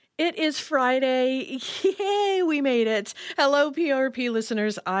It is Friday. Yay, we made it. Hello, PRP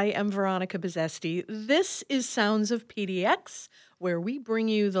listeners. I am Veronica Bezzesti. This is Sounds of PDX, where we bring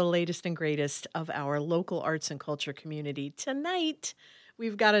you the latest and greatest of our local arts and culture community. Tonight,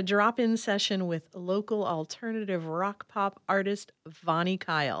 we've got a drop-in session with local alternative rock pop artist Vonnie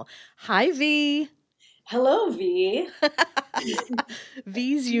Kyle. Hi, V. Hello, V.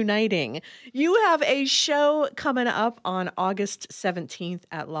 V's Uniting. You have a show coming up on August 17th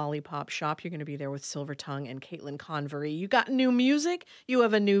at Lollipop Shop. You're going to be there with Silver Tongue and Caitlin Convery. You got new music. You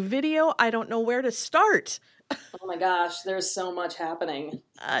have a new video. I don't know where to start. Oh my gosh, there's so much happening.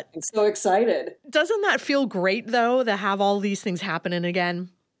 I'm so excited. Doesn't that feel great, though, to have all these things happening again?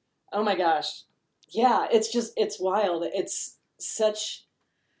 Oh my gosh. Yeah, it's wild. It's such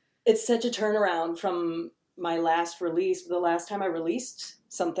a turnaround from my last release. The last time I released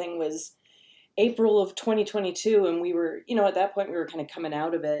something was April of 2022, and we were, at that point we were kind of coming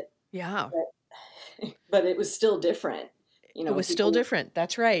out of it. Yeah. But it was still different. It was still different.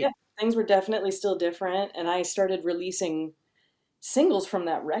 That's right. Yeah, things were definitely still different, and I started releasing singles from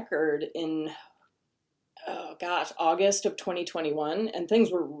that record in August of 2021, and things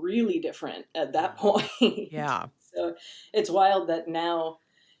were really different at that point. Yeah. So it's wild that now,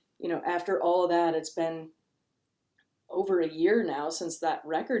 after all of that, it's been over a year now since that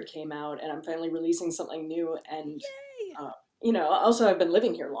record came out, and I'm finally releasing something new. And also I've been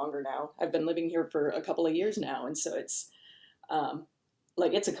living here longer now. I've been living here for a couple of years now, and so it's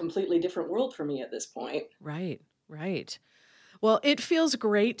it's a completely different world for me at this point. Right. Well, it feels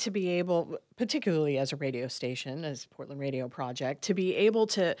great to be able, particularly as a radio station, as Portland Radio Project, to be able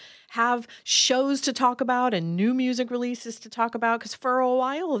to have shows to talk about and new music releases to talk about. Because for a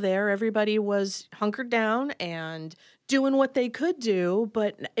while there, everybody was hunkered down and doing what they could do.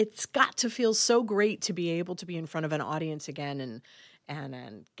 But it's got to feel so great to be able to be in front of an audience again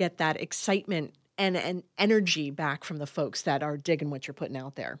and get that excitement and energy back from the folks that are digging what you're putting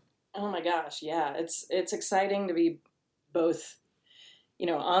out there. Oh my gosh, yeah. It's exciting to be both,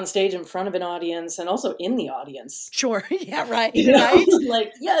 on stage in front of an audience and also in the audience. Sure. Yeah, right. Right?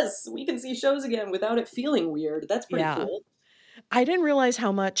 Like, yes, we can see shows again without it feeling weird. That's pretty cool. I didn't realize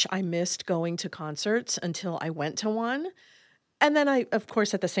how much I missed going to concerts until I went to one. And then of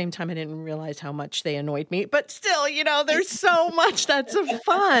course, at the same time, I didn't realize how much they annoyed me. But still, there's so much that's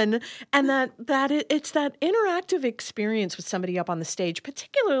fun. And it's that interactive experience with somebody up on the stage,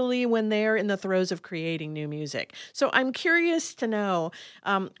 particularly when they're in the throes of creating new music. So I'm curious to know,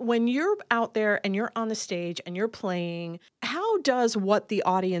 when you're out there and you're on the stage and you're playing, how does what the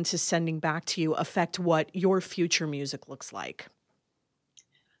audience is sending back to you affect what your future music looks like?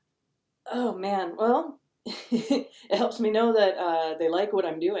 Oh, man. Well, it helps me know that they like what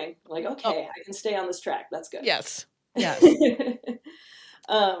I'm doing. Like, okay, I can stay on this track. That's good. Yes. And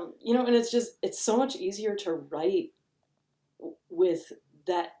it's so much easier to write with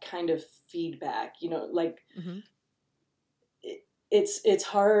that kind of feedback, Mm-hmm. It's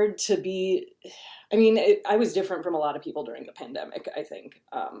hard to be, I was different from a lot of people during the pandemic, I think.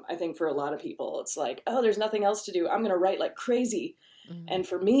 I think for a lot of people, it's like, oh, there's nothing else to do. I'm going to write like crazy. Mm-hmm. And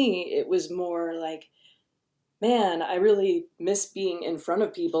for me, it was more like, man, I really miss being in front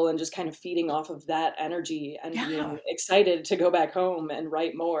of people and just kind of feeding off of that energy and being excited to go back home and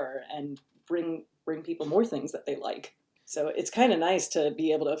write more and bring people more things that they like. So it's kind of nice to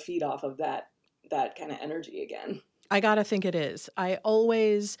be able to feed off of that kind of energy again. I gotta think it is. I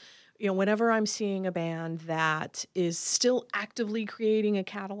always, whenever I'm seeing a band that is still actively creating a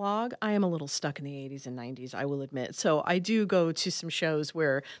catalog, I am a little stuck in the 80s and 90s, I will admit. So I do go to some shows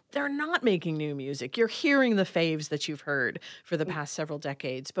where they're not making new music. You're hearing the faves that you've heard for the past several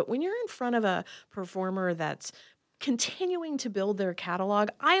decades. But when you're in front of a performer that's continuing to build their catalog,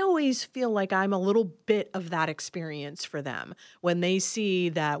 I always feel like I'm a little bit of that experience for them when they see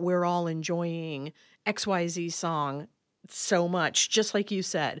that we're all enjoying XYZ song so much, just like you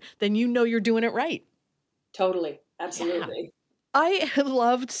said, then you're doing it right. Totally. Absolutely. Yeah. I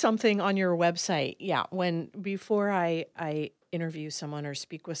loved something on your website. Yeah. Before I interview someone or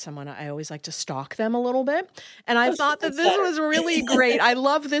speak with someone, I always like to stalk them a little bit. And I thought that this was really great. I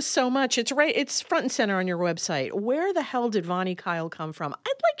love this so much. It's front and center on your website. Where the hell did Vonnie Kyle come from?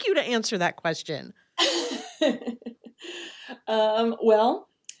 I'd like you to answer that question.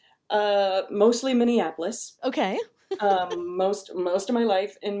 Mostly Minneapolis. Okay. Most of my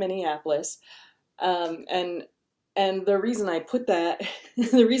life in Minneapolis. And the reason I put that,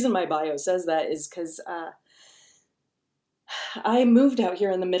 the reason my bio says that is because I moved out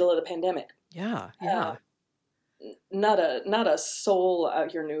here in the middle of the pandemic. Yeah. Not a soul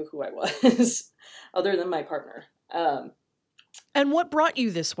out here knew who I was, other than my partner. And what brought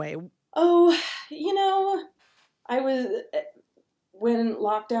you this way? Oh, you know, I was when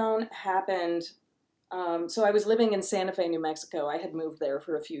lockdown happened. So I was living in Santa Fe, New Mexico. I had moved there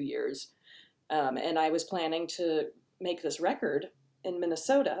for a few years, and I was planning to make this record in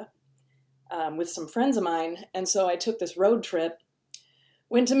Minnesota with some friends of mine. And so I took this road trip,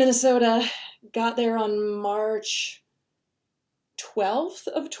 went to Minnesota, got there on March 12th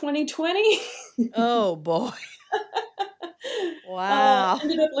of 2020. Oh boy. Wow.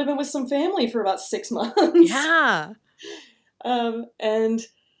 Ended up living with some family for about 6 months. Yeah. And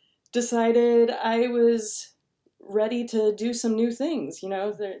decided I was ready to do some new things. You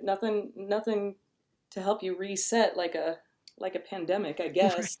know, nothing to help you reset like a pandemic, I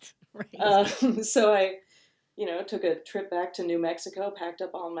guess. Right. So I, took a trip back to New Mexico, packed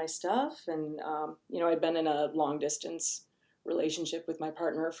up all my stuff, and I'd been in a long distance relationship with my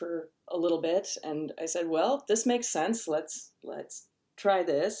partner for a little bit, and I said, well, this makes sense. Let's try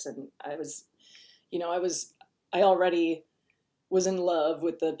this. And I already was in love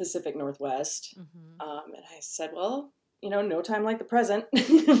with the Pacific Northwest. Mm-hmm. And I said, well, no time like the present.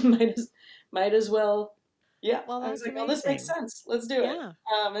 might as well. Yeah. Well, I was that's like, well, this makes amazing. sense. Let's do it. Yeah.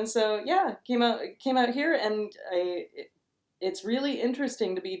 And so, yeah, came out here, and it's really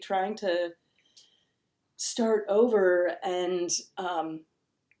interesting to be trying to start over and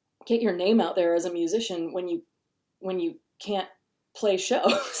get your name out there as a musician when you can't play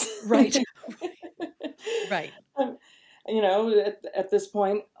shows. Right. Right. Um, at this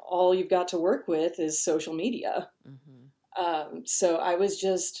point, all you've got to work with is social media. Mm-hmm. So I was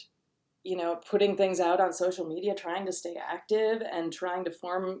just, putting things out on social media, trying to stay active and trying to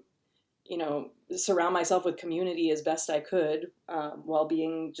form, surround myself with community as best I could, while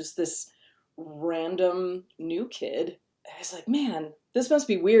being just this random new kid. I was like, man, this must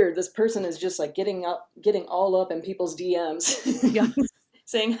be weird. This person is just like getting all up in people's DMs, Yeah.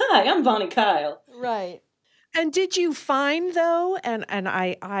 saying, "Hi, I'm Vonnie Kyle." Right. And did you find though, and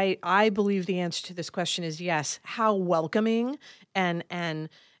I believe the answer to this question is yes, how welcoming and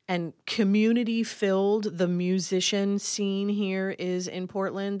community filled the musician scene here is in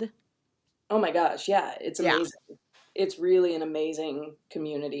Portland? Oh my gosh, yeah, it's Yeah. amazing. It's really an amazing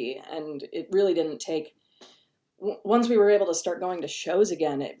community, and it really didn't take once we were able to start going to shows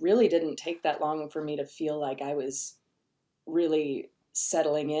again, it really didn't take that long for me to feel like I was really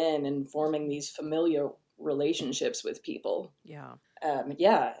settling in and forming these familiar relationships with people. Yeah.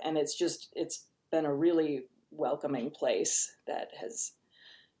 Yeah, and it's been a really welcoming place that has,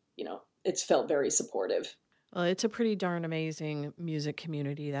 it's felt very supportive. Well, it's a pretty darn amazing music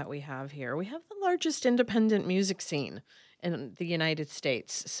community that we have here. We have the largest independent music scene in the United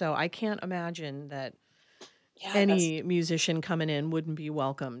States. So I can't imagine that Yeah, that's any musician coming in wouldn't be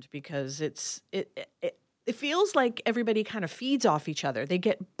welcomed because it feels like everybody kind of feeds off each other. They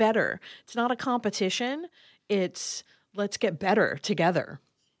get better. It's not a competition. It's let's get better together.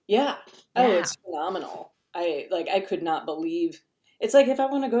 yeah. Oh, Yeah. it's phenomenal. I could not believe. It's like if I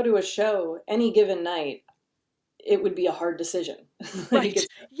want to go to a show any given night, it would be a hard decision. Like, Right. what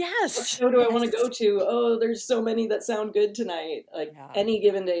Yes. show do I want to Yes. go to? Oh, there's so many that sound good tonight. Like Yeah. any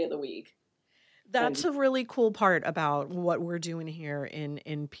given day of the week. That's And a really cool part about what we're doing here in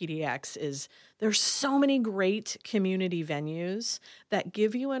PDX is there's so many great community venues that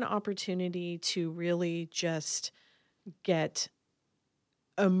give you an opportunity to really just get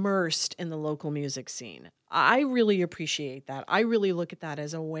immersed in the local music scene. I really appreciate that. I really look at that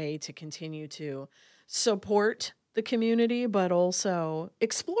as a way to continue to support the community, but also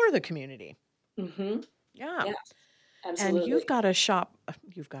explore the community. mm-hmm. Yeah. Yeah, And absolutely. you've got a show.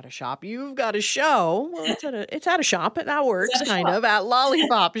 Well, it's at a shop. That Is works that a kind shop? of at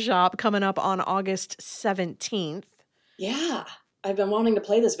Lollipop Shop coming up on August 17th. Yeah. I've been wanting to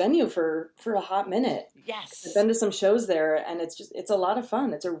play this venue for a hot minute. I've Yes. been to some shows there, and it's a lot of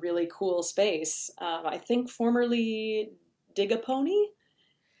fun. It's a really cool space. I think formerly Dig a Pony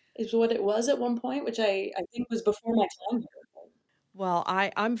is what it was at one point, which I think was before my time here. Well,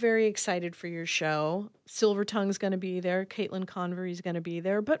 I'm very excited for your show. Silver Tongue's going to be there. Caitlin Convery's going to be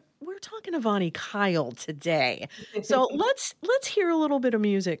there. But we're talking to Vonnie Kyle today, so let's hear a little bit of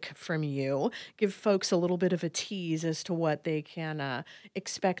music from you. Give folks a little bit of a tease as to what they can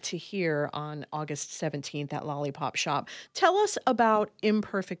expect to hear on August 17th at Lollipop Shop. Tell us about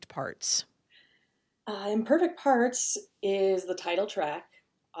Imperfect Parts. Imperfect Parts is the title track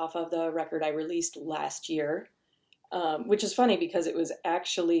off of the record I released last year, which is funny because it was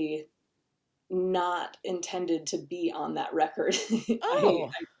actually not intended to be on that record. Oh,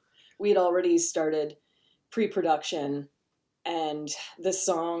 We had already started pre-production, and this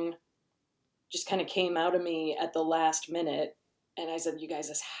song just kind of came out of me at the last minute. And I said, you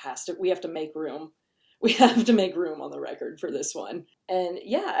guys, we have to make room. We have to make room on the record for this one. And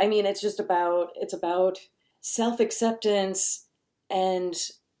yeah, I mean, it's about self-acceptance and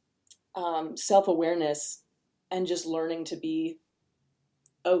self-awareness, and just learning to be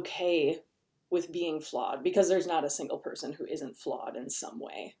okay with being flawed, because there's not a single person who isn't flawed in some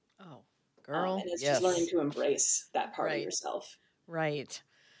way. Oh, girl. And it's just learning Yes. to embrace that part of Right. yourself. Right.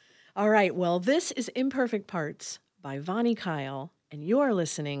 All right. Well, this is Imperfect Parts by Vonnie Kyle, and you're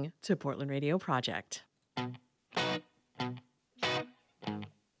listening to Portland Radio Project.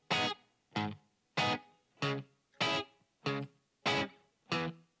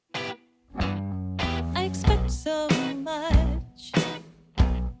 I expect so much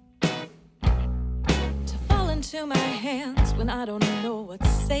to fall into my hands when I don't know what's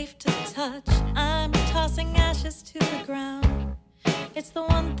safe to touch. I'm tossing ashes to the ground. It's the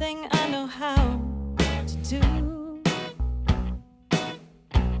one thing I know how to do.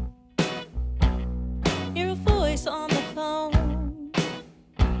 You're a voice on the phone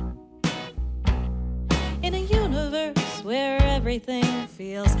in a universe where everything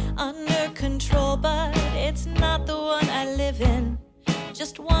feels under control, but it's not the one I live in,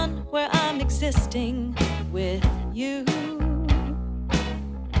 just one where I'm existing with you.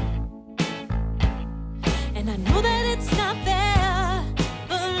 And I know that it's not fair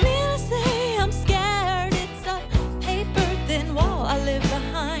for me to say I'm scared. It's a paper thin wall I live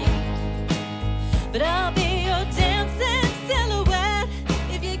behind, but I'll be your dancing silhouette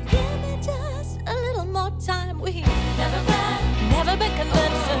if you give me just a little more time. We never been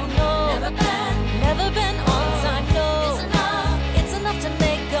conventional, never been on time. No, it's enough to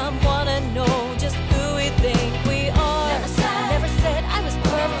make them wanna know just who we think we are. Never said I was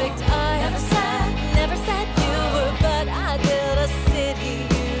perfect. I never said you were, but I built a city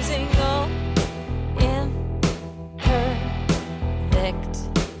using all imperfect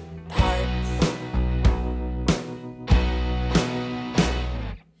parts.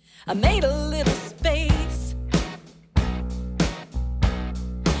 I made a little space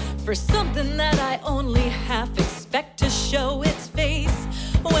for something that I only half expect to show its face.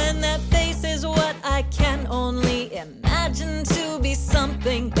 When that face is what I can only imagine to be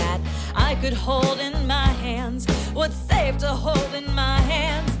something that I could hold in my hands, what's safe to hold in my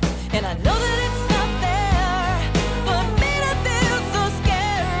hands. And I know that it's not fair for me to feel so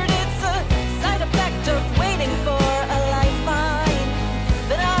scared. It's a side effect of waiting for a lifeline,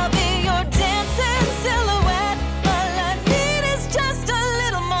 but I'll be your dancing silhouette. All I need is just a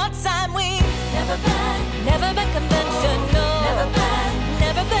little more time. We never been conventional,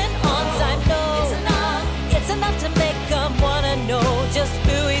 never been on time. No, it's enough to make them wanna know just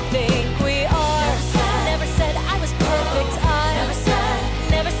who we think we are. Never said I was perfect. I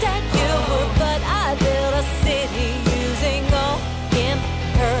never said you were, but I built a city using all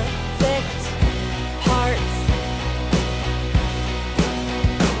imperfect parts.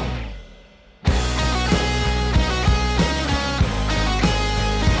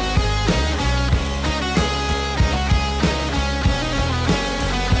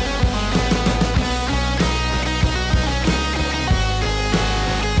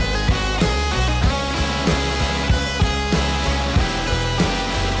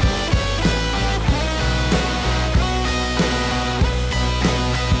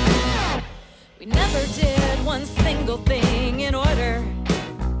 We never did one single thing in order,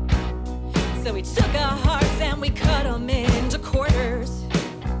 so we took our hearts and we cut them into quarters.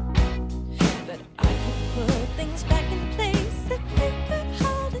 But I could put things back in place if we could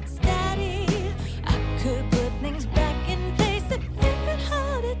hold it steady. I could put things back in place if we could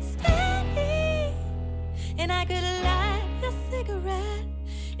hold it steady. And I could light a cigarette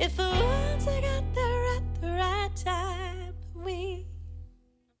if once I got there at the right time. We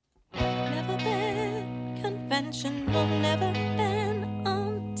never been conventional, never been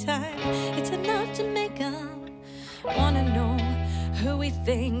on time. It's enough to make them wanna know who we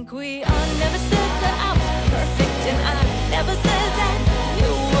think we are. Never said that I was perfect, and I never said that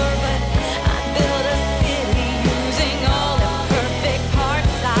you were, but I built a city using all imperfect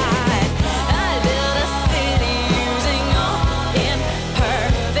parts. I built a city using all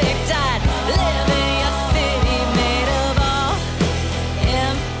imperfect. I'd live in a city made of all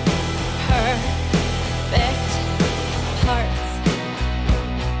imperfect parts.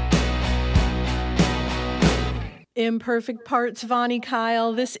 Imperfect Parts, Vonnie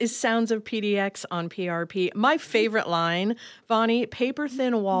Kyle. This is Sounds of PDX on PRP. My favorite line, Vonnie, paper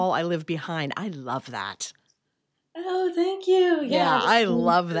thin wall I live behind. I love that. Oh, thank you. Yeah, I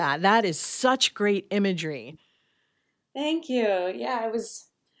love that. That is such great imagery. Thank you. Yeah,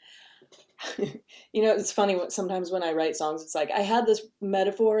 It's funny sometimes when I write songs, it's like I had this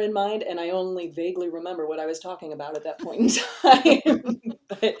metaphor in mind and I only vaguely remember what I was talking about at that point in time.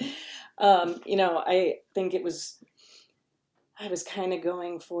 But, I think I was kind of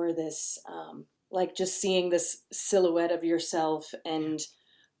going for this, like just seeing this silhouette of yourself and,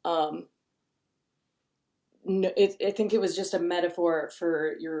 no, I think it was just a metaphor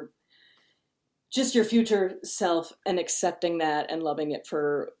for your future self and accepting that and loving it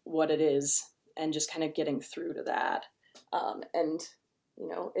for what it is and just kind of getting through to that. And,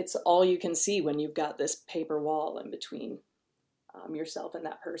 it's all you can see when you've got this paper wall in between yourself and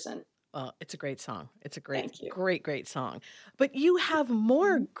that person. Well, it's a great song. It's a Thank you. great song. But you have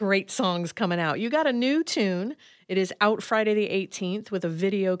more great songs coming out. You got a new tune. It is out Friday the 18th with a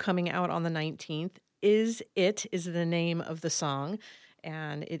video coming out on the 19th. Is the name of the song.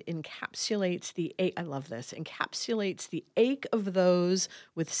 And it encapsulates I love this, encapsulates the ache of those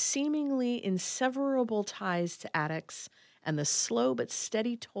with seemingly inseverable ties to addicts and the slow but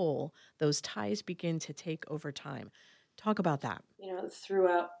steady toll those ties begin to take over time. Talk about that.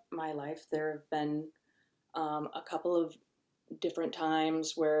 Throughout my life, there have been a couple of different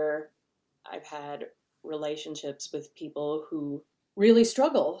times where I've had relationships with people who really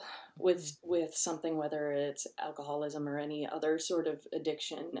struggle with something, whether it's alcoholism or any other sort of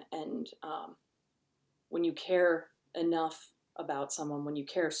addiction. And when you care enough about someone, when you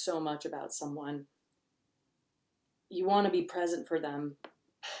care so much about someone, you want to be present for them.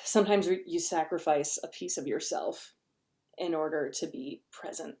 Sometimes you sacrifice a piece of yourself in order to be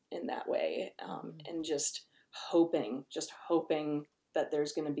present in that way, and just hoping that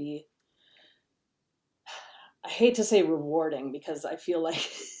there's going to be, I hate to say rewarding because I feel like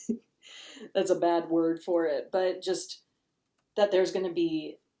that's a bad word for it, but just that there's going to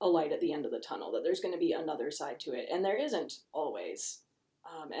be a light at the end of the tunnel, that there's going to be another side to it. And there isn't always.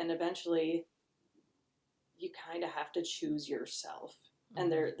 And eventually you kind of have to choose yourself.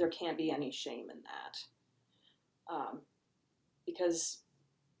 And there can't be any shame in that. Because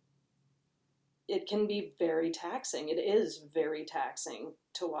it can be very taxing. It is very taxing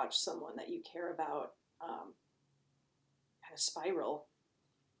to watch someone that you care about kind of spiral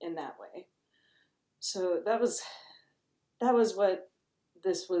in that way. So that was what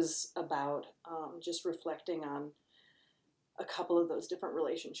this was about, just reflecting on a couple of those different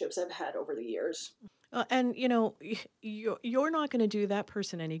relationships I've had over the years. And, you're not going to do that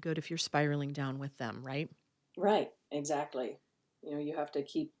person any good if you're spiraling down with them, right? Right, exactly. You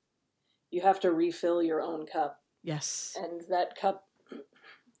have to refill your own cup. Yes. And that cup,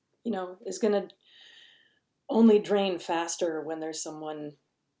 is going to only drain faster when there's someone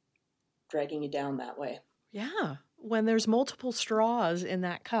dragging you down that way. Yeah. When there's multiple straws in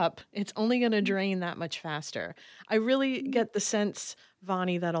that cup, it's only going to drain that much faster. I really get the sense,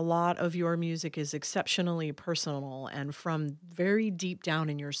 Vonnie, that a lot of your music is exceptionally personal and from very deep down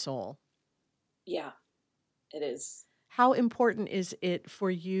in your soul. Yeah, it is. How important is it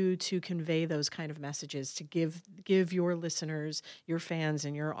for you to convey those kind of messages, to give your listeners, your fans,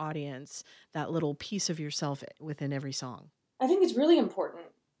 and your audience that little piece of yourself within every song? I think it's really important.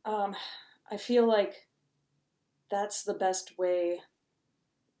 I feel like that's the best way.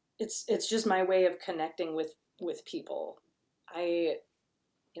 It's just my way of connecting with people.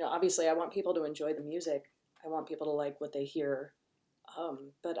 Obviously I want people to enjoy the music. I want people to like what they hear.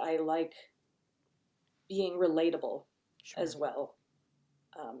 But I like being relatable. Sure. As well.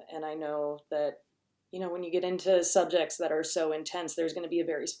 And I know that, when you get into subjects that are so intense, there's going to be a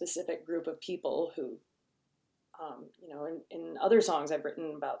very specific group of people who, in other songs I've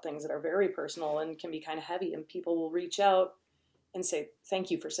written about things that are very personal and can be kind of heavy, and people will reach out and say, thank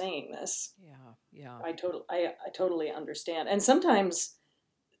you for saying this. Yeah. I totally understand. And sometimes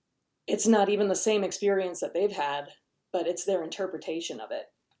it's not even the same experience that they've had, but it's their interpretation of it.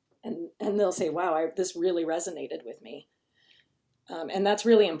 And they'll say, wow, this really resonated with me. And that's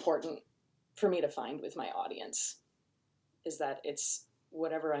really important for me to find with my audience, is that it's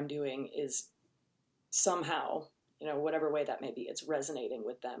whatever I'm doing is somehow, whatever way that may be, it's resonating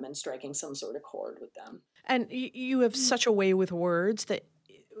with them and striking some sort of chord with them. And you have such a way with words that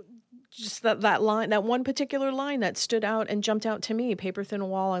just that line, that one particular line that stood out and jumped out to me, paper thin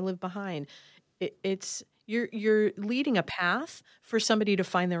wall I live behind. It's you're leading a path for somebody to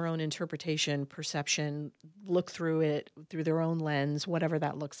find their own interpretation, perception, look through it through their own lens, whatever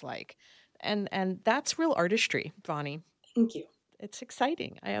that looks like. And that's real artistry, Vonnie. Thank you. It's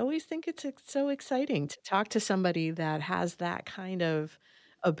exciting. I always think it's so exciting to talk to somebody that has that kind of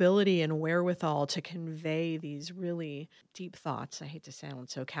ability and wherewithal to convey these really deep thoughts. I hate to sound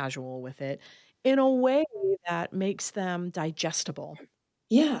so casual with it, in a way that makes them digestible.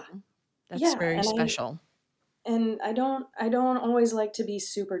 Yeah. That's very and special. I don't always like to be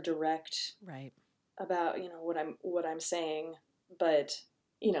super direct Right. about, what I'm saying, but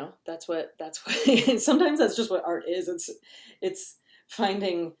that's what sometimes that's just what art is. It's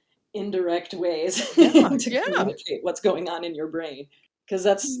finding indirect ways Yeah. to Yeah. communicate what's going on in your brain, because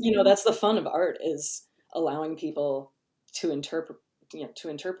that's the fun of art, is allowing people to interpret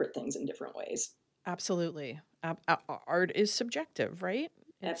things in different ways. Absolutely. Art is subjective, right?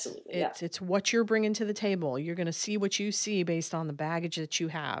 Absolutely, yeah. It's what you're bringing to the table. You're going to see what you see based on the baggage that you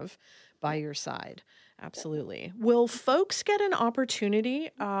have by Yeah, your side. definitely. Absolutely. Will folks get an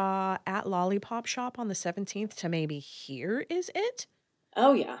opportunity at Lollipop Shop on the 17th to maybe hear Is It?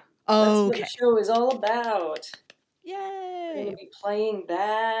 Oh yeah, that's what the Okay. show is all about. We're going Yay. to be playing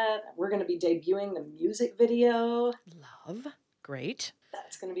that. We're going to be debuting the music video. Love. Great.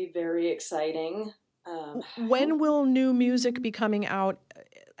 That's going to be very exciting. When will new music be coming out,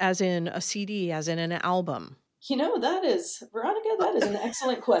 as in a CD, as in an album? That is, Veronica, that is an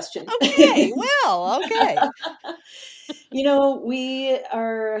excellent question. Okay, well, okay. We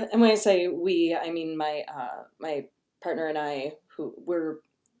are, and when I say we, I mean my partner and I,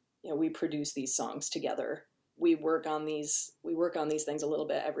 we produce these songs together. We work on these things a little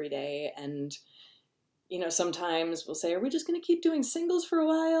bit every day, and sometimes we'll say, are we just going to keep doing singles for a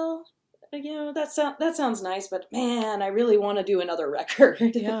while? That sounds nice, but man, I really want to do another record.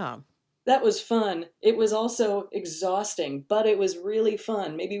 Yeah. That was fun. It was also exhausting, but it was really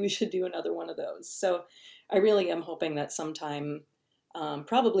fun. Maybe we should do another one of those. So I really am hoping that sometime,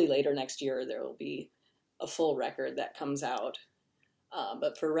 probably later next year, there will be a full record that comes out.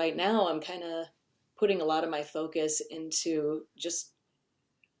 But for right now, I'm kind of putting a lot of my focus into just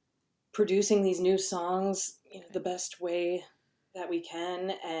producing these new songs, the best way that we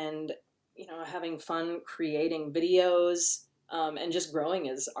can, and having fun creating videos, and just growing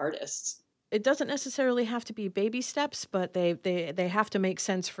as artists. It doesn't necessarily have to be baby steps, but they have to make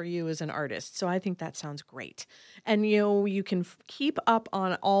sense for you as an artist. So I think that sounds great. And you can keep up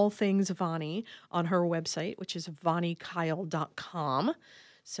on all things Vonnie on her website, which is vonniekyle.com.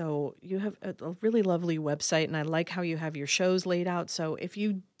 So you have a really lovely website, and I like how you have your shows laid out. So if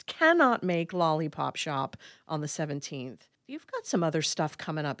you cannot make Lollipop Shop on the 17th, you've got some other stuff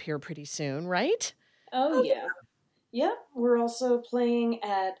coming up here pretty soon, right? Oh yeah. Yeah, we're also playing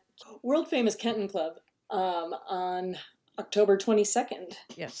at world famous Kenton Club, on October 22nd,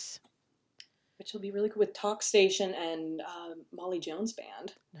 Yes. which will be really cool, with Talk Station and Molly Jones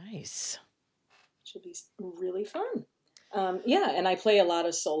Band, Nice. which will be really fun. Yeah, and I play a lot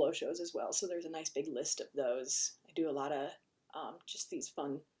of solo shows as well, so there's a nice big list of those. I do a lot of just these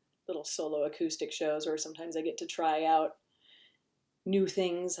fun little solo acoustic shows, or sometimes I get to try out new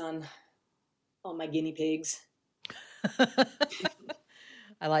things on all my guinea pigs.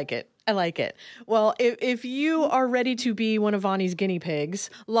 I like it. I like it. Well, if you are ready to be one of Vonnie's guinea pigs,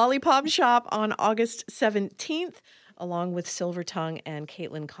 Lollipop Shop on August 17th, along with Silver Tongue and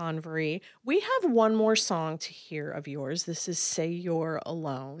Caitlin Convery. We have one more song to hear of yours. This is Say You're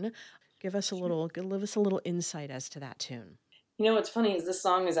Alone. Give us a little insight as to that tune. What's funny is this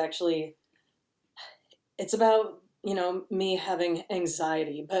song is actually, it's about, me having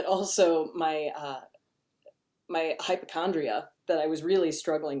anxiety, but also my hypochondria that I was really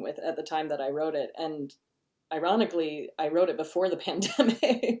struggling with at the time that I wrote it. And ironically, I wrote it before the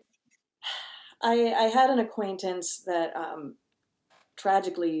pandemic. I had an acquaintance that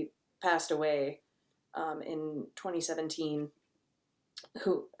tragically passed away in 2017,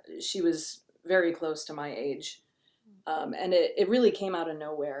 who she was very close to my age. And it really came out of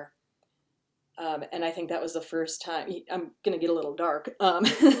nowhere. And I think that was the first time, I'm going to get a little dark.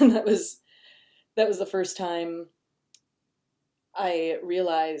 That was the first time I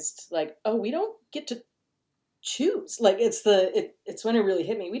realized, like, oh, we don't get to choose. Like, it's when it really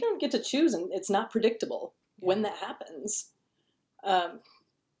hit me. We don't get to choose, and it's not predictable when that happens. And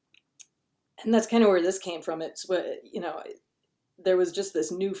that's kind of where this came from. It's what, there was just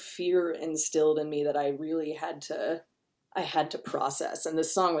this new fear instilled in me that I really had to process. And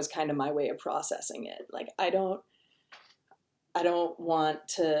this song was kind of my way of processing it. Like, I don't want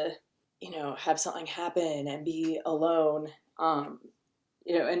to, have something happen and be alone. And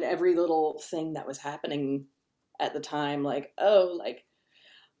every little thing that was happening at the time, like, oh, like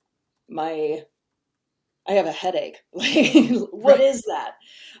I have a headache. Like, what is that?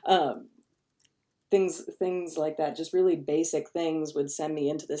 Things like that, just really basic things, would send me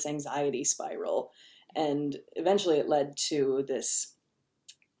into this anxiety spiral. And eventually it led to this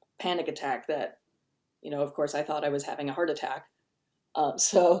panic attack that, of course, I thought I was having a heart attack.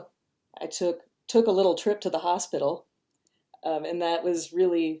 So I took a little trip to the hospital. And that was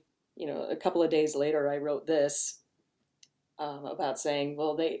really, a couple of days later, I wrote this about saying,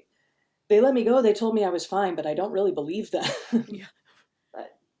 well, they let me go. They told me I was fine, but I don't really believe that. Yeah.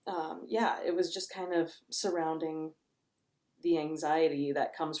 But yeah, it was just kind of surrounding the anxiety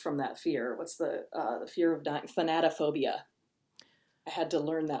that comes from that fear. What's the fear of dying? Thanatophobia. I had to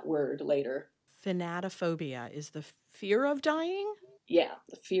learn that word later. Thanatophobia is the fear of dying? Yeah,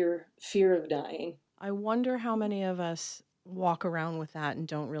 the fear of dying. I wonder how many of us walk around with that and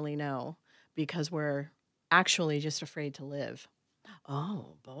don't really know because we're actually just afraid to live.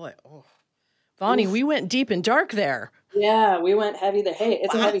 Oh, boy. Oh. Vonnie, we went deep and dark there. Yeah, we went heavy there. Hey,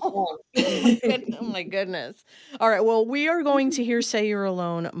 it's a heavy song. Oh my goodness. All right. Well, we are going to hear Say You're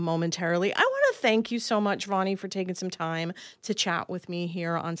Alone momentarily. I want to thank you so much, Vonnie, for taking some time to chat with me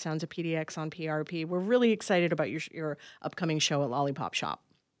here on Sounds of PDX on PRP. We're really excited about your upcoming show at Lollipop Shop.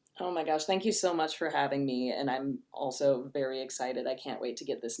 Oh my gosh, thank you so much for having me. And I'm also very excited. I can't wait to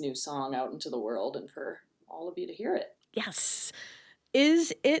get this new song out into the world and for all of you to hear it. Yes.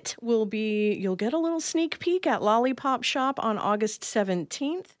 You'll get a little sneak peek at Lollipop Shop on August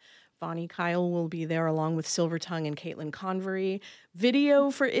 17th. Vonnie Kyle will be there along with Silvertongue and Caitlin Convery.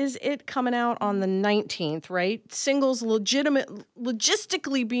 Video for Is It coming out on the 19th, right? Singles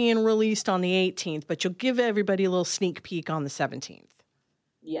logistically being released on the 18th, but you'll give everybody a little sneak peek on the 17th.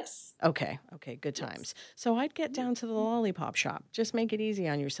 Yes. Okay, good times. Yes. So I'd get down to the Lollipop Shop. Just make it easy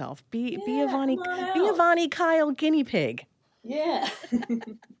on yourself. Be a Vonnie Kyle guinea pig. Yeah.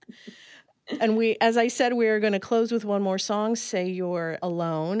 And as I said, we are going to close with one more song, Say You're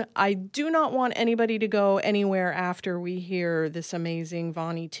Alone. I do not want anybody to go anywhere after we hear this amazing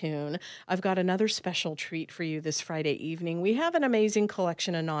Vonnie tune. I've got another special treat for you this Friday evening. We have an amazing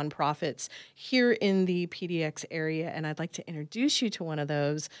collection of nonprofits here in the PDX area, and I'd like to introduce you to one of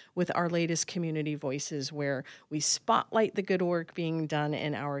those with our latest Community Voices, where we spotlight the good work being done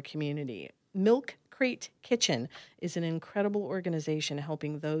in our community. Milk Crate Kitchen is an incredible organization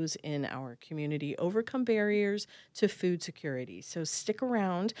helping those in our community overcome barriers to food security. So stick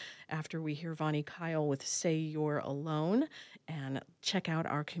around after we hear Vonnie Kyle with Say You're Alone and check out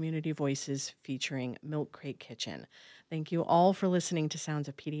our Community Voices featuring Milk Crate Kitchen. Thank you all for listening to Sounds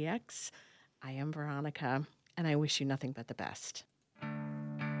of PDX. I am Veronica, and I wish you nothing but the best.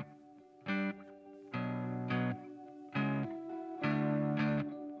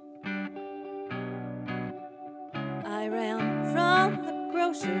 I ran from the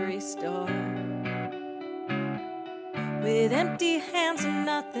grocery store with empty hands and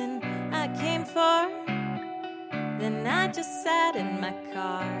nothing I came for. Then I just sat in my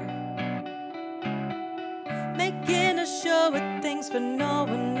car, making a show of things for no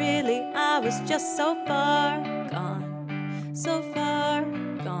one really. I was just so far gone, so far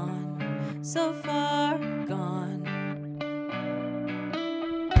gone, so far gone.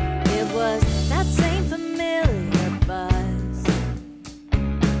 It was that same familiar buzz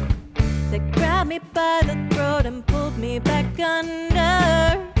that grabbed me by the throat and pulled me back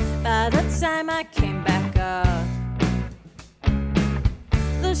under. By the time I came back up,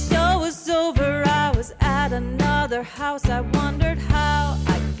 the show was over. I was at another house. I wondered how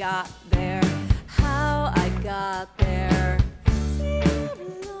I got there, how I got there. Say you're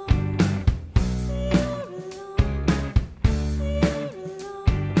alone, say you're alone, say you're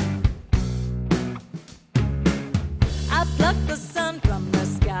alone. I plucked the sun from the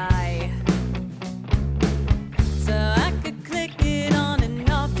sky so I could click it on and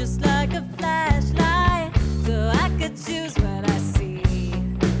off just like a flashlight, so I could choose what I see.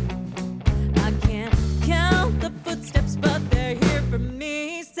 I can't count the footsteps, but they're here for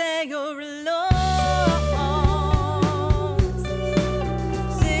me. Say you're alone.